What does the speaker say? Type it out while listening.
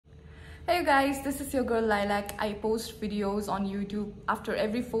Hey guys, this is your girl Lilac. I post videos on YouTube after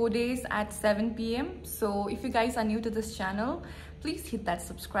every 4 days at 7 p.m. So if you guys are new to this channel, please hit that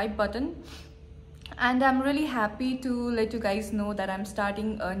subscribe button. And I'm really happy to let you guys know that I'm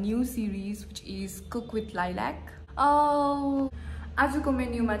starting a new series which is Cook with Lilac. आजको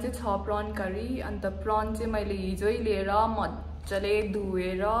मेन्युमा चाहिँ छ prawn curry and the prawn चाहिँ मैले हिजै लिएर मज्जाले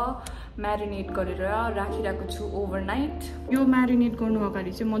धुएर marinate गरेर राखिराखेको छु ओभरनाइट. यो म्यारिनेट गर्नु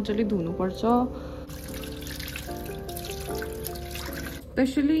अगाडि चाहिँ मज्जाले धुनु पर्छ.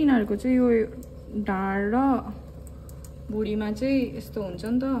 स्पेशली यिनीहरुको चाहिँ यो ढाड र भुडीमा चाहिँ यस्तो हुन्छ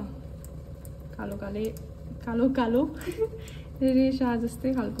नि त, कालो रेशा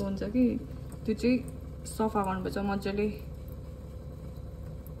जस्तै खालको हुन्छ कि, त्यो चाहिँ सफा गर्नुपर्छ मज्जाले.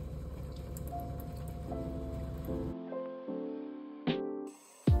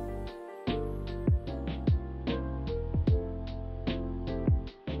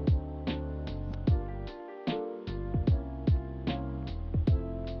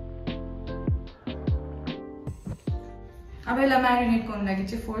 अब यसलाई म्यारिनेट गर्नु लागि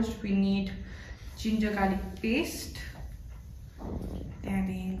चाहिँ first we need ginger garlic paste,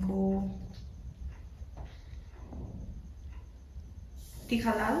 त्यहाँदेखिको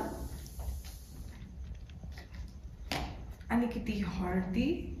तिखा लाल, अलिकति हर्दी,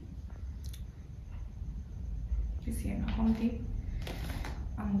 बेसी हैन कम्ती,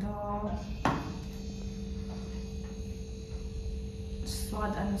 अन्त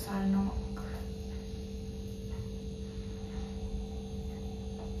स्वाद अनुसार नमक,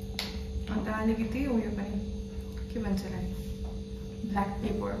 अन्त अलिकति उयो पनि के भन्छ यसलाई ब्ल्याक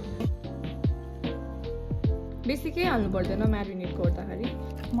पेपर. बेसी केही हाल्नु पर्दैन म्यारिनेट गर्दाखेरि.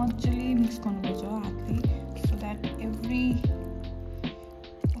 मजाले मिक्स गर्नुपर्छ हातले, सो द्याट एभ्री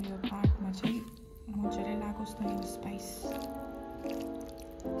उयो पार्टमा चाहिँ मजाले लागोस् न यो स्पाइस.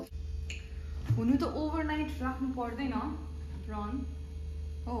 हुनु त ओभरनाइट राख्नु पर्दैन prawn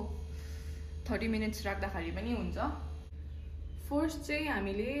हो, 30 मिनट्स राख्दाखेरि पनि हुन्छ. फर्स्ट चाहिँ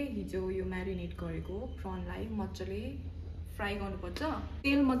हामीले हिजो यो म्यारिनेट गरेको प्रनलाई मजाले फ्राई गर्नुपर्छ.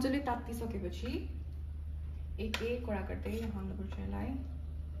 तेल मजाले तात्तिसकेपछि एक कडा गर्दै हाल्नुपर्छ यसलाई.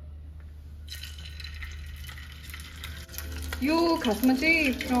 यो खासमा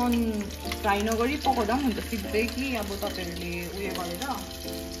चाहिँ प्रन फ्राई नगरी पकाउँदा पनि हुन्छ सिधै कि अब तपाईहरुले उयो गरेर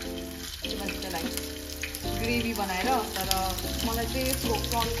के भन्छ त्यसलाई ग्रेभी बनाएर. तर मलाई चाहिँ यसको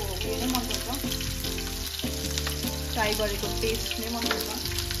प्रनको उयो नै मन पर्छ, फ्राई गरेको टेस्ट नै मन पर्छ.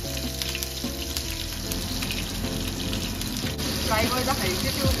 फ्राई गर्दाखेरि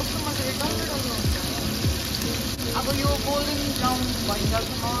चाहिँ त्यो कस्तो मजाले डल्लो हुन्छ. अब यो गोल्डन ब्राउन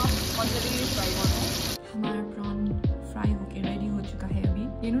भइन्जेलसम्म मजाले फ्राई गर्नु. हमारा प्रॉन फ्राई होके रेडी हो चुका है. अभी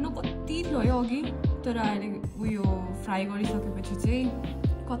हेर्नु न कति थियो है अघि, तर अहिले उयो फ्राई गरिसकेपछि चाहिँ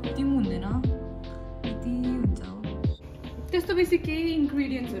कति पनि हुँदैन, यति हुन्छ हो. त्यस्तो बेसी केही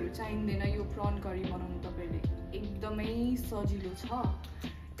इन्ग्रेडियन्ट्सहरू चाहिँदैन यो प्रॉन करी बनाउनु. तपाईहरुले एकदमै सजिलो छ.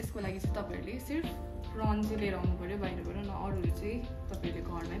 यसको लागि चाहिँ तपाईहरुले सिर्फ प्रॉन चाहिँ लिएर आउनु पर्यो बाहिरबाट, न अरूहरू चाहिँ तपाईहरुले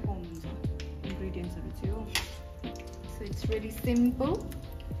घरमै पाउनुहुन्छ इन्ग्रेडियन्ट्सहरू चाहिँ हो. So it's very simple.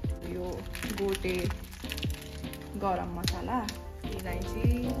 यो गोटे गरम मसाला, इलायची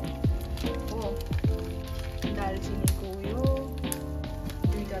हो, दालचिनीको उयो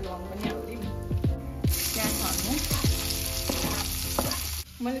 2टा लौंग पनि हाल्दिउँ, प्याज हाल्नु.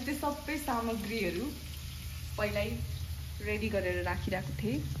 मैले त्यो सबै सामग्रीहरू पहिल्यै रेडी गरेर राखिरहेको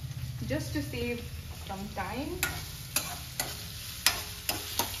थिएँ just to save some time.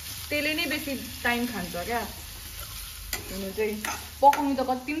 त्यसले नै बेसी टाइम खान्छ क्या. हुनु चाहिँ पकाउनु त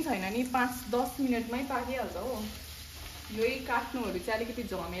कति पनि छैन नि, 5-10 मिनटमै पाकिहाल्छ हो. यही काट्नुहरू चाहिँ अलिकति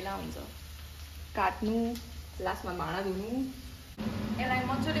झमेला हुन्छ, काट्नु, लास्टमा भाँडा धुनु. यसलाई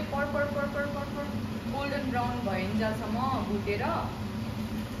मजाले पर गोल्डन ब्राउन भइन्जेलसम्म भुटेर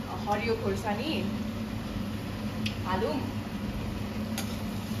हरियो खोर्सानी हालौँ.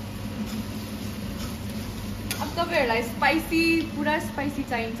 अब तपाईहरुलाई स्पाइसी, पुरा स्पाइसी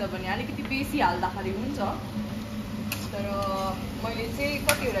चाहिन्छ भने अलिकति बेसी हाल्दाखेरि हुन्छ. तर मैले चाहिँ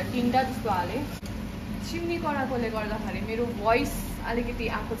कतिवटा 3टा जस्तो हालेँ. चिम्नी कराकोले गर्दाखेरि मेरो भोइस अलिकति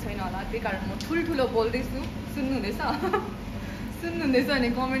आएको छैन होला, त्यही कारण म ठुल्ठुलो बोल्दैछु. सुन्नुहुँदैछ? सुन्नुहुँदैछ भने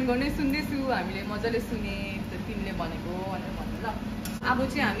कमेन्ट गर्नु. सुन्दैछु, हामीले मजाले सुने तिमीले भनेको भनेर भन्नु ल. अब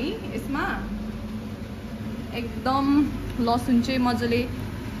चाहिँ हामी यसमा एकदम लसुन चाहिँ मजाले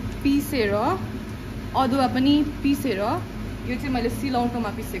पिसेर, अदुवा पनि पिसेर, यो चाहिँ मैले सिलौटोमा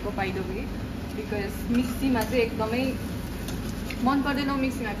पिसेको बाइ द वे, बिकज मिक्सीमा चाहिँ एकदमै मन पर्दैन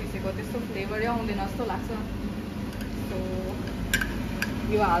मिक्सीमा पिसेको, त्यस्तो फ्लेभरै आउँदैन जस्तो लाग्छ. सो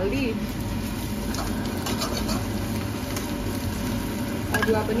यो हाल्दी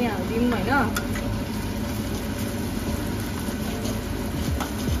अदुवा पनि हाल्दिउँ हैन।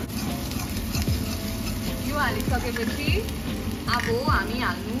 यो हालिसकेपछि अब हामी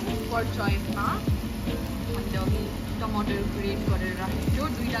हाल्नु पर्छ यसमा अनि टमाटर ग्रेट गरेर राखेको छु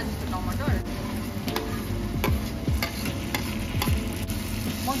 2टा जस्तो टमाटर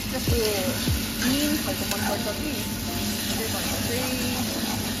मजाको ग्रिन खालको मनपर्छ कि त्यही भएर चाहिँ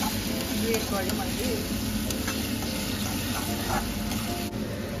ग्रेट गरेँ मैले।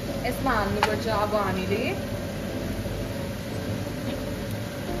 यसमा हाल्नुपर्छ अब हामीले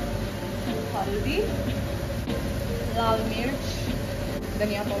हल्दी, लाल मिर्च,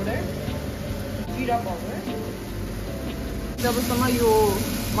 धनिया पाउडर, जीरा पाउडर। जबसम्म यो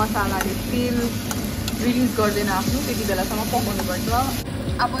मसालाले तेल रिलिज गर्दैन आफ्नो त्यति बेलासम्म पकाउनुपर्छ।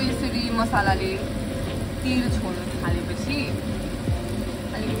 अब यसरी मसालाले तेल छोड्नु थालेपछि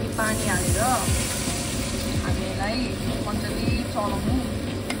अलिकति पानी हालेर हामीलाई मजाले चलाउनु।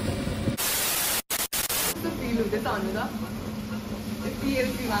 कस्तो फिल हुँदैछ भन्नु त?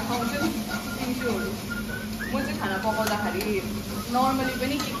 पिएलसीमा खाउँछ नि चिन्चोहरू। म चाहिँ खाना पकाउँदाखेरि नर्मली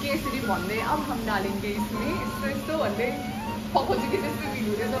पनि के यसरी भन्दै अब हम डालेंगे इसमें यस्तो यस्तो भन्दै पकाउँछु कि त्यस्तो फिल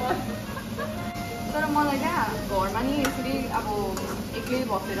हुँदैछ मलाई। तर मलाई क्या घरमा नि यसरी अब एक्लै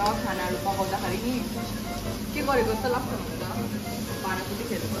बसेर खानाहरू पकाउँदाखेरि नि के गरेको जस्तो लाग्छ भने त भाँडाकुटी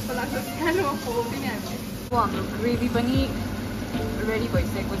खेल्नु जस्तो लाग्छ। सानोमा पकाउँथ्यो नि हामीले। अब हाम्रो ग्रेभी पनि रेडी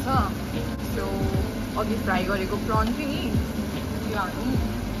भइसकेको छ। सो अघि फ्राई गरेको प्रन थियो नि त्यो हाल्नु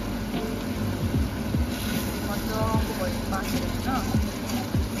मजाको भयो पाकेर होइन।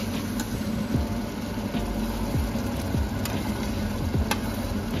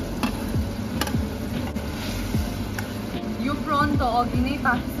 यो प्रन त अघि नै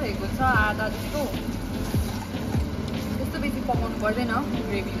पाकिसकेको छ आधा जस्तो। त्यस्तो बेसी पकाउनु पर्दैन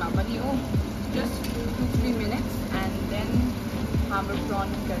ग्रेभीमा पनि हो। जस्ट 2-3 मिनट्स एन्ड देन हाम्रो प्रन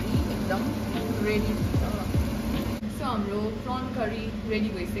करी एकदम रेडी हुन्छ। सो हाम्रो प्रन करी रेडी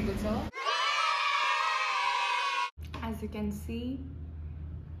भइसकेको छ। एज यु क्यान सी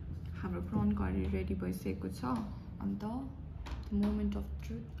हाम्रो प्रन करी रेडी भइसकेको छ। अन्त मोमेन्ट अफ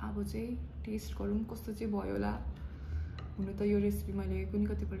ट्रुथ अब चाहिँ टेस्ट गरौँ कस्तो चाहिँ भयो होला। हुनु त यो रेसिपी मैले कुनै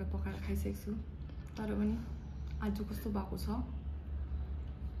कतिपल्ट पकाएर खाइसकेको छु तर पनि आज कस्तो भएको छ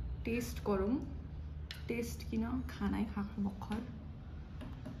टेस्ट गरौँ। टेस्ट किन खानै खाएको भर्खर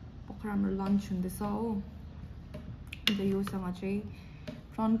हाम्रो लन्च हुँदैछ हो। अन्त योसँग चाहिँ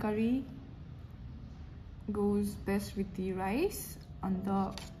prawn curry goes best with the rice. अन्त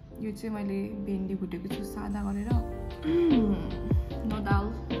यो चाहिँ मैले भेन्डी भुटेको छु सादा गरेर no dal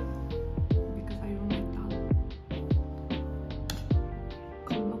because I don't like दाल।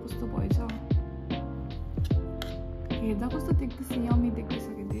 खाउन कस्तो भएछ हेर्दा कस्तो देख्दैछ यम्मी देख्दैछ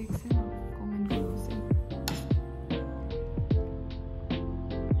कि देख्दैन कमेन्ट गर्नुहोस् है।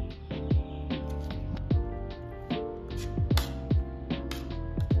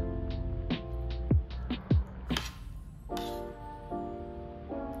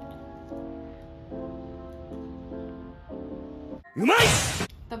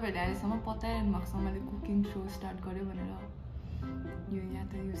 तपाईँहरूले अहिलेसम्म पताइरहनु भएको छ मैले कुकिङ सो स्टार्ट गरेँ भनेर। यो या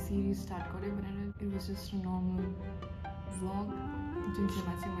त यो सिरिज स्टार्ट गरेँ भनेर। It was just a normal vlog जुन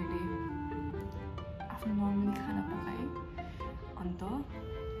चाहिँमा चाहिँ मैले आफ्नो नर्मली खाना पकाएँ। अन्त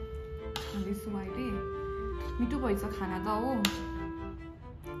खाँदैछु अहिले। मिठो भएछ खाना त हो।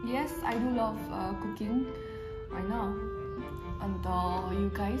 Yes I do love cooking होइन। अन्त you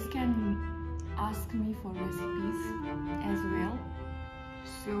guys can ask me for recipes as well.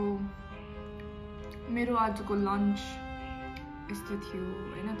 So मेरो आजको लन्च यस्तो थियो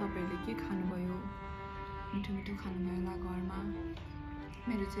होइन। तपाईँहरूले के खानुभयो? मिठो मिठो खानुभयो होला घरमा?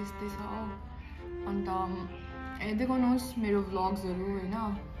 मेरो चाहिँ यस्तै छ हो। अन्त हेर्दै गर्नुहोस् मेरो भ्लग्सहरू होइन।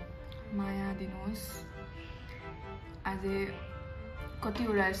 माया दिनुहोस्। अझै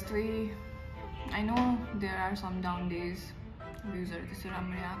कतिवटा यस्तै I know there are some down days भ्युजहरू त्यस्तो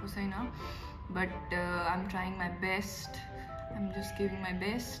राम्रै आएको छैन but I am trying my best. I am just giving my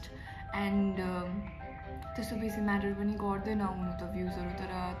best and त्यस्तो बेसी म्याटर पनि गर्दैन हुनु त भ्युजहरू।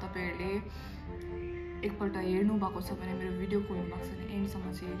 तर तपाईँहरूले एकपल्ट हेर्नु भएको छ भने मेरो भिडियो खोल्नु भएको छ भने एन्डसम्म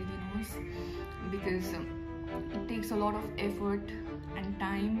चाहिँ हेरिदिनुहोस् because it takes a lot of effort and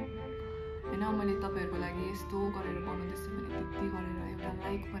time होइन। मैले तपाईँहरूको लागि यस्तो गरेर बनाउँदैछु भने त्यति गरेर एउटा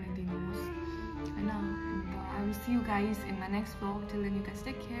लाइक पनि दिनुहोस् होइन। अन्त I will see you guys in my next vlog till then you guys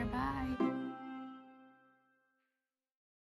take care by.